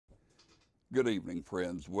Good evening,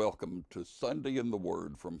 friends. Welcome to Sunday in the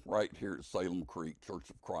Word from right here at Salem Creek Church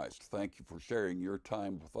of Christ. Thank you for sharing your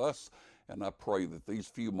time with us, and I pray that these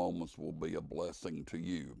few moments will be a blessing to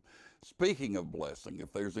you. Speaking of blessing,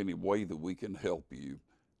 if there's any way that we can help you,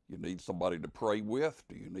 you need somebody to pray with?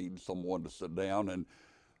 Do you need someone to sit down and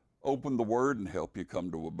open the Word and help you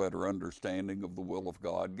come to a better understanding of the will of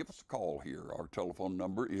God? Give us a call here. Our telephone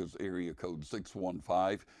number is area code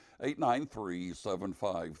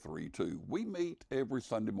 615-893-7532. We meet every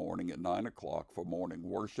Sunday morning at 9 o'clock for morning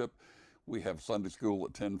worship. We have Sunday school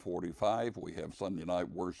at 10:45. We have Sunday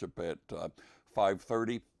night worship at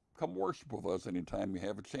 5:30. Come worship with us anytime you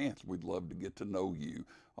have a chance. We'd love to get to know you.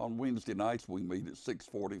 On Wednesday nights, we meet at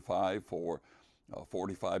 6:45 for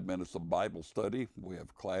 45 minutes of Bible study. We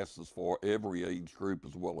have classes for every age group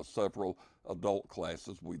as well as several adult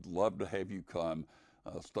classes. We'd love to have you come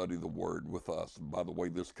study the Word with us. By the way,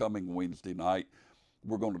 this coming Wednesday night,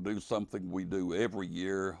 we're going to do something we do every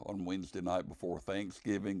year on Wednesday night before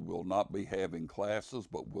Thanksgiving. We'll not be having classes,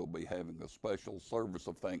 but we'll be having a special service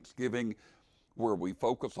of Thanksgiving where we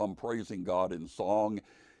focus on praising God in song,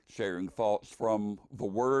 sharing thoughts from the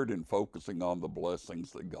Word, and focusing on the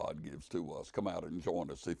blessings that God gives to us. Come out and join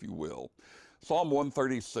us if you will. Psalm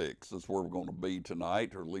 136 is where we're going to be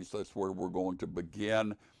tonight, or at least that's where we're going to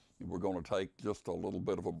begin. We're going to take just a little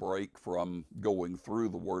bit of a break from going through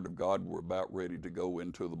the Word of God. We're about ready to go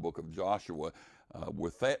into the book of Joshua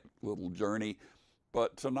with that little journey.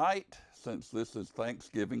 But tonight, since this is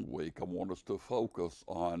Thanksgiving week, I want us to focus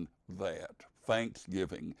on that,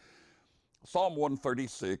 Thanksgiving. Psalm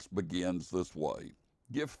 136 begins this way: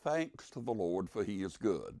 Give thanks to the Lord, for he is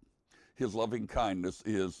good. His loving kindness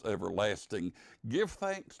is everlasting. Give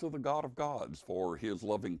thanks to the God of gods, for his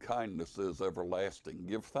loving kindness is everlasting.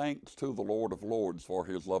 Give thanks to the Lord of lords, for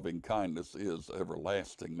his loving kindness is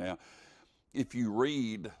everlasting. Now, if you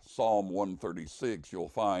read Psalm 136, you'll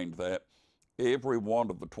find that every one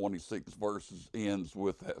of the 26 verses ends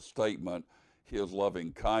with that statement, his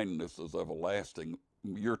loving kindness is everlasting.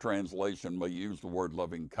 Your translation may use the word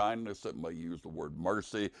loving kindness, it may use the word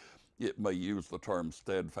mercy, it may use the term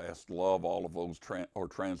steadfast love. All of those are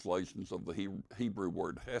translations of the Hebrew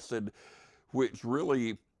word hesed, which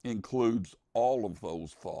really includes all of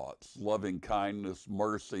those thoughts: loving kindness,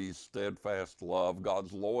 mercy, steadfast love,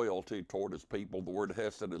 God's loyalty toward his people. The word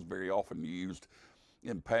hesed is very often used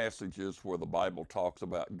in passages where the Bible talks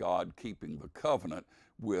about God keeping the covenant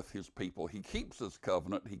with his people. He keeps his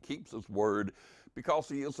covenant, he keeps his word, because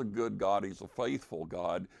he is a good God, he's a faithful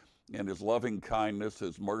God, and his loving kindness,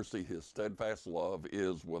 his mercy, his steadfast love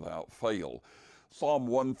is without fail. Psalm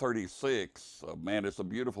 136, man, it's a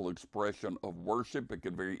beautiful expression of worship. It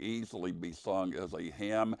could very easily be sung as a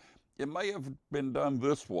hymn. It may have been done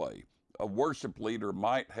this way. A worship leader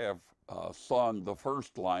might have sung the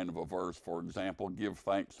first line of a verse. For example, give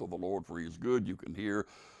thanks to the Lord for he is good. You can hear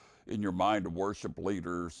in your mind a worship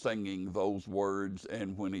leader singing those words,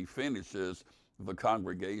 and when he finishes, the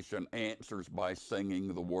congregation answers by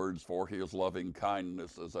singing the words, for his loving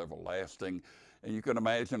kindness is everlasting. And you can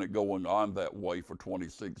imagine it going on that way for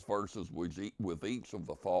 26 verses with each of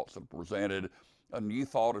the thoughts that are presented. A new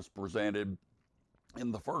thought is presented.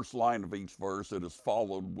 In the first line of each verse, it is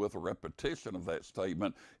followed with a repetition of that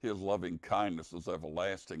statement, his loving kindness is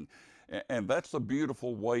everlasting. And that's a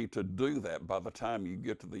beautiful way to do that. By the time you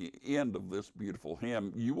get to the end of this beautiful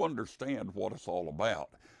hymn, you understand what it's all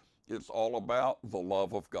about. It's all about the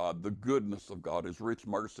love of God, the goodness of God, his rich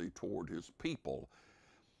mercy toward his people.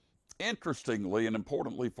 Interestingly and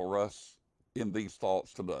importantly for us in these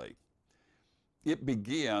thoughts today, it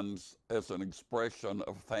begins as an expression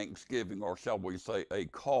of thanksgiving, or shall we say a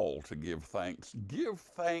call to give thanks. Give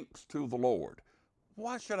thanks to the Lord.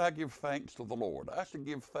 Why should I give thanks to the Lord? I should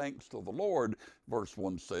give thanks to the Lord, verse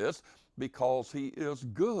 1 says, because he is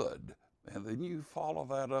good. And then you follow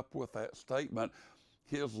that up with that statement,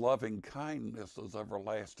 his loving kindness is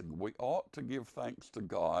everlasting. We ought to give thanks to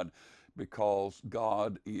God because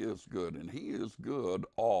God is good, and he is good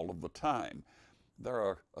all of the time. There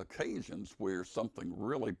are occasions where something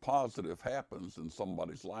really positive happens in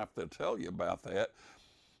somebody's life. They'll tell you about that.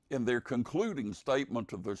 And their concluding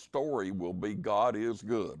statement of their story will be, God is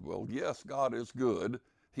good. Well, yes, God is good.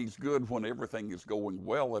 He's good when everything is going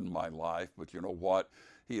well in my life. But you know what?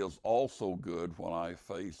 He is also good when I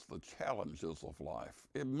face the challenges of life.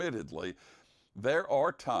 Admittedly, there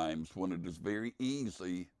are times when it is very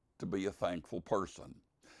easy to be a thankful person.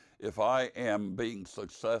 If I am being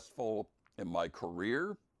successful in my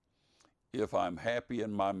career, if I'm happy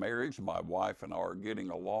in my marriage, my wife and I are getting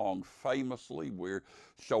along famously, we're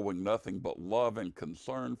showing nothing but love and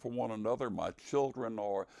concern for one another, my children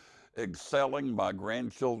are excelling. My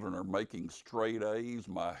grandchildren are making straight A's.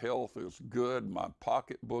 My health is good. My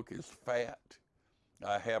pocketbook is fat.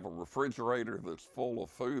 I have a refrigerator that's full of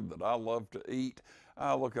food that I love to eat.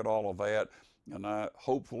 I look at all of that, and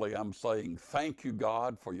hopefully I'm saying, thank you,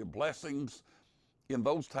 God, for your blessings. In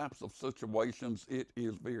those types of situations, it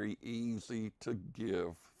is very easy to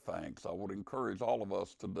give thanks. I would encourage all of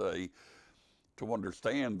us today to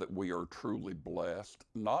understand that we are truly blessed,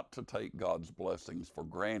 not to take God's blessings for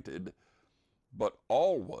granted, but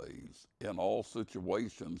always, in all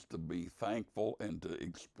situations, to be thankful and to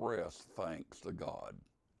express thanks to God.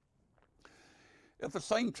 At the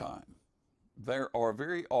same time, there are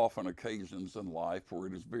very often occasions in life where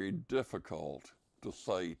it is very difficult to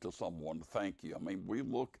say to someone, thank you. I mean, we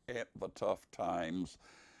look at the tough times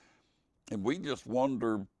and we just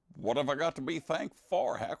wonder, what have I got to be thankful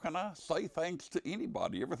for? How can I say thanks to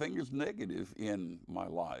anybody? Everything is negative in my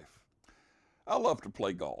life. I love to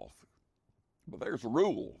play golf. But there's a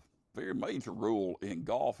rule, very major rule in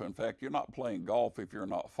golf. In fact, you're not playing golf if you're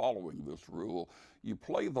not following this rule. You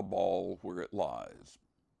play the ball where it lies.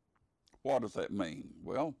 What does that mean?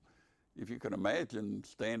 Well, if you can imagine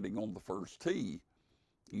standing on the first tee,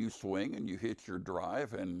 you swing and you hit your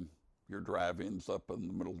drive, and your drive ends up in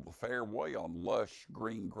the middle of the fairway on lush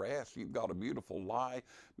green grass. You've got a beautiful lie.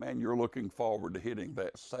 Man, you're looking forward to hitting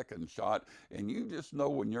that second shot, and you just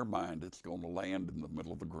know in your mind it's going to land in the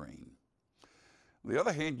middle of the green. On the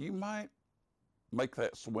other hand, you might make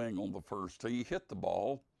that swing on the first tee, hit the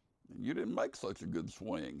ball, and you didn't make such a good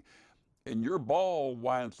swing, and your ball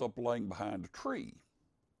winds up laying behind a tree.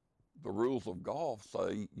 The rules of golf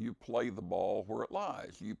say you play the ball where it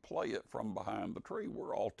lies. You play it from behind the tree.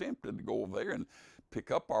 We're all tempted to go over there and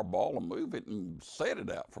pick up our ball and move it and set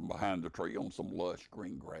it out from behind the tree on some lush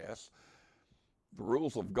green grass. The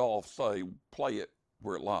rules of golf say play it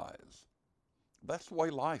where it lies. That's the way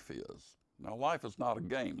life is. Now, life is not a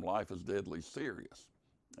game. Life is deadly serious,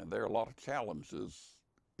 and there are a lot of challenges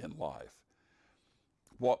in life.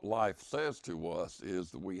 What life says to us is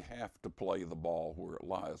that we have to play the ball where it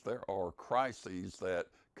lies. There are crises that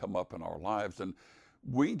come up in our lives, and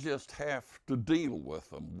we just have to deal with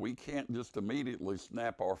them. We can't just immediately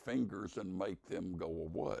snap our fingers and make them go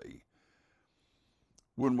away.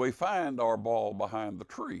 When we find our ball behind the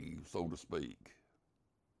tree, so to speak,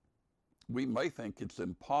 we may think it's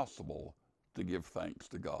impossible to give thanks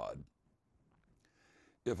to God.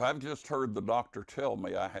 If I've just heard the doctor tell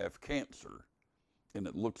me I have cancer and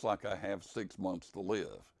it looks like I have 6 months to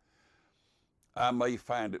live, I may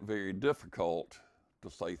find it very difficult to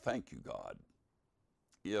say thank you, God.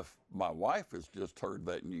 If my wife has just heard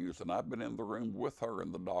that news and I've been in the room with her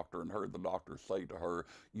and the doctor and heard the doctor say to her,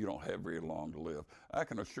 you don't have very long to live, I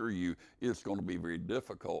can assure you it's going to be very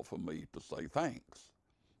difficult for me to say thanks.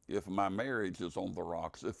 If my marriage is on the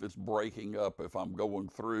rocks, if it's breaking up, if I'm going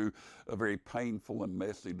through a very painful and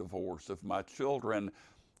messy divorce, if my children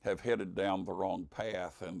have headed down the wrong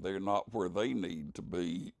path and they're not where they need to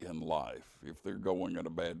be in life, if they're going in a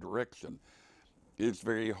bad direction, it's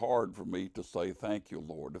very hard for me to say thank you,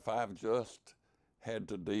 Lord. If I've just had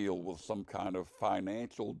to deal with some kind of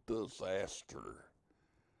financial disaster,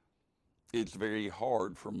 it's very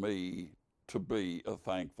hard for me to be a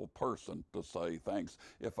thankful person, to say thanks.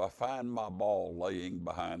 If I find my ball laying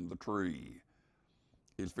behind the tree,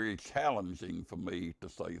 it's very challenging for me to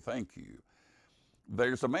say thank you.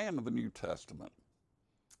 There's a man in the New Testament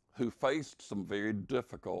who faced some very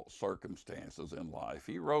difficult circumstances in life.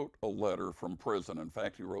 He wrote a letter from prison. In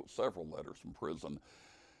fact, he wrote several letters from prison.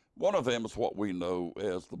 One of them is what we know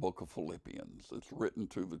as the book of Philippians. It's written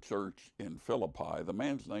to the church in Philippi. The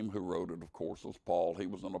man's name who wrote it, of course, was Paul. He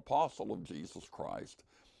was an apostle of Jesus Christ,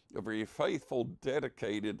 a very faithful,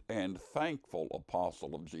 dedicated, and thankful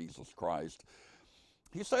apostle of Jesus Christ.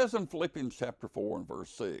 He says in Philippians chapter 4 and verse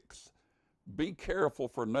 6, be careful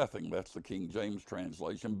for nothing. That's the King James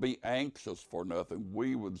translation. Be anxious for nothing.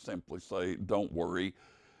 We would simply say, don't worry.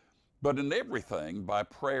 But in everything, by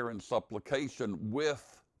prayer and supplication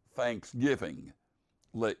with thanksgiving,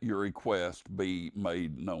 let your request be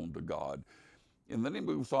made known to God. And then he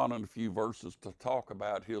moves on in a few verses to talk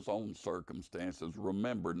about his own circumstances.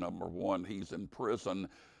 Remember, number one, he's in prison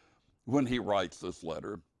when he writes this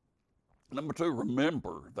letter. Number two,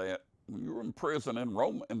 remember that when you were in prison in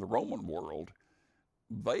the Roman world,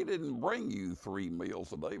 they didn't bring you 3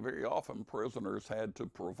 meals a day. Very often prisoners had to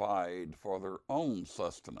provide for their own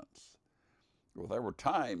sustenance. Well, there were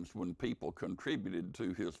times when people contributed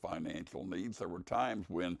to his financial needs. There were times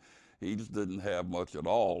when he just didn't have much at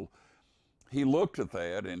all. He looked at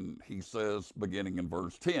that and he says, beginning in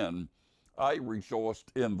verse 10, I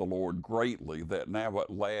rejoiced in the Lord greatly that now at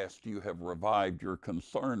last you have revived your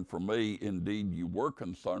concern for me. Indeed, you were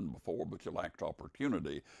concerned before, but you lacked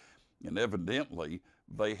opportunity. And evidently,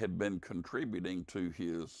 they had been contributing to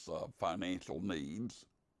his financial needs.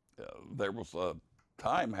 There was a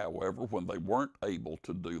time, however, when they weren't able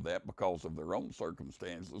to do that because of their own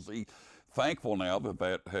circumstances. He's thankful now that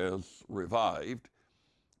that has revived.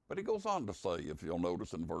 But he goes on to say, if you'll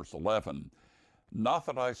notice in verse 11, not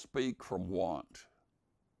that I speak from want.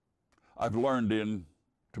 I've learned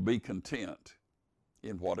to be content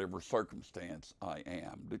in whatever circumstance I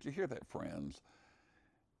am. Did you hear that, friends?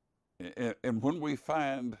 And when we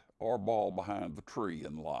find our ball behind the tree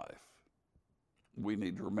in life, we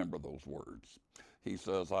need to remember those words. He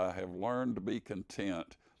says, I have learned to be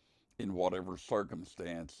content in whatever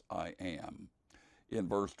circumstance I am. In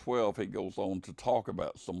verse 12, he goes on to talk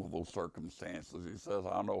about some of those circumstances. He says,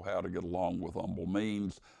 I know how to get along with humble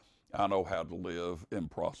means. I know how to live in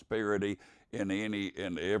prosperity. In any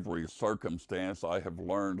and every circumstance, I have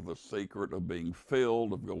learned the secret of being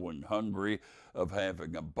filled, of going hungry, of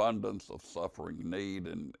having abundance, of suffering need.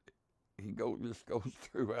 And he just goes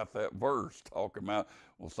throughout that verse talking about,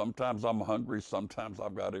 well, sometimes I'm hungry, sometimes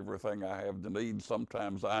I've got everything I have to need,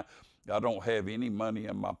 sometimes I don't have any money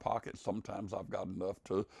in my pocket, sometimes I've got enough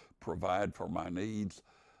to provide for my needs.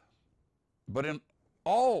 But in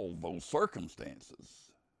all those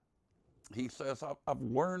circumstances, he says, I've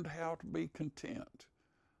learned how to be content.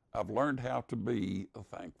 I've learned how to be a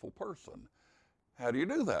thankful person. How do you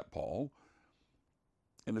do that, Paul?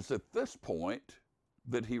 And it's at this point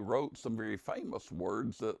that he wrote some very famous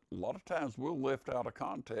words that a lot of times we'll lift out of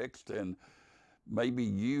context and maybe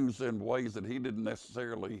use in ways that he didn't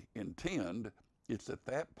necessarily intend. It's at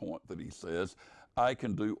that point that he says, I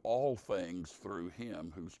can do all things through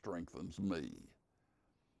him who strengthens me.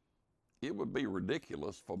 It would be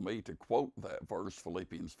ridiculous for me to quote that verse,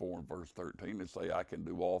 Philippians 4 and verse 13, and say, I can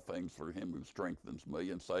do all things through him who strengthens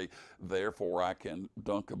me, and say, therefore I can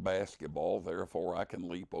dunk a basketball, therefore I can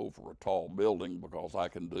leap over a tall building, because I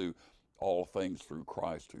can do all things through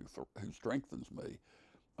Christ who strengthens me.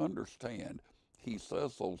 Understand, he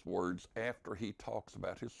says those words after he talks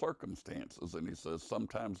about his circumstances, and he says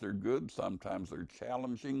sometimes they're good, sometimes they're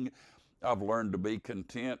challenging. I've learned to be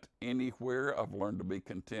content anywhere. I've learned to be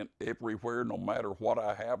content everywhere. No matter what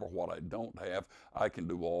I have or what I don't have, I can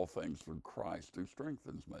do all things through Christ who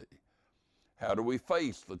strengthens me. How do we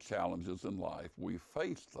face the challenges in life? We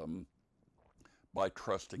face them by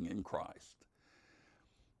trusting in Christ.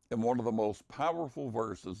 And one of the most powerful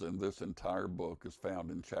verses in this entire book is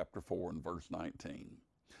found in chapter 4 and verse 19,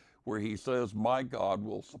 where he says, my God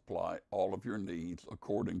will supply all of your needs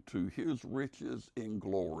according to his riches in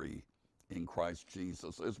glory in Christ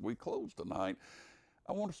Jesus. As we close tonight,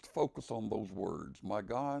 I want us to focus on those words. My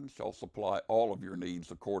God shall supply all of your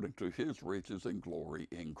needs according to his riches in glory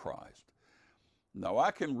in Christ. Now,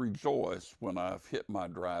 I can rejoice when I've hit my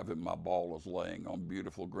drive and my ball is laying on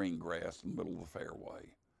beautiful green grass in the middle of the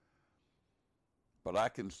fairway. But I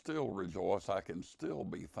can still rejoice, I can still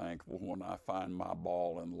be thankful when I find my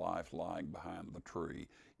ball in life lying behind the tree.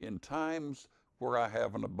 In times where I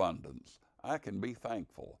have an abundance, I can be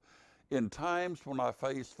thankful. In times when I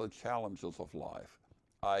face the challenges of life,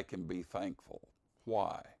 I can be thankful.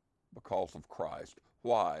 Why? Because of Christ.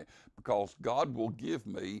 Why? Because God will give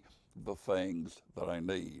me the things that I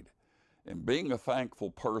need. And being a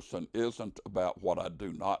thankful person isn't about what I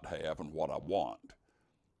do not have and what I want.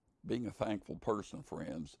 Being a thankful person,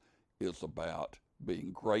 friends, is about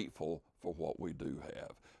being grateful for what we do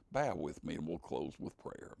have. Bow with me and we'll close with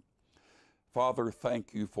prayer. Father,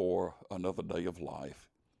 thank you for another day of life.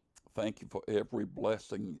 Thank you for every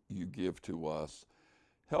blessing you give to us.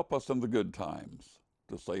 Help us in the good times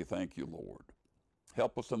to say thank you, Lord.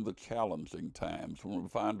 Help us in the challenging times when we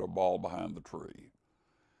find our ball behind the tree.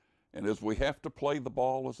 And as we have to play the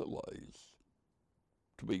ball as it lays,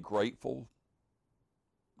 to be grateful,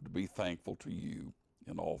 to be thankful to you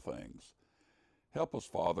in all things. Help us,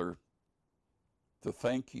 Father, to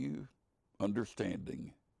thank you,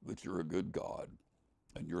 understanding that you're a good God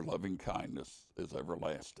and your loving kindness is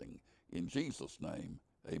everlasting. In Jesus' name,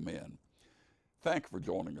 amen. Thank you for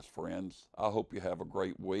joining us, friends. I hope you have a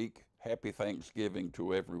great week. Happy Thanksgiving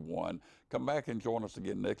to everyone. Come back and join us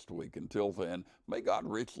again next week. Until then, may God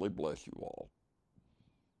richly bless you all.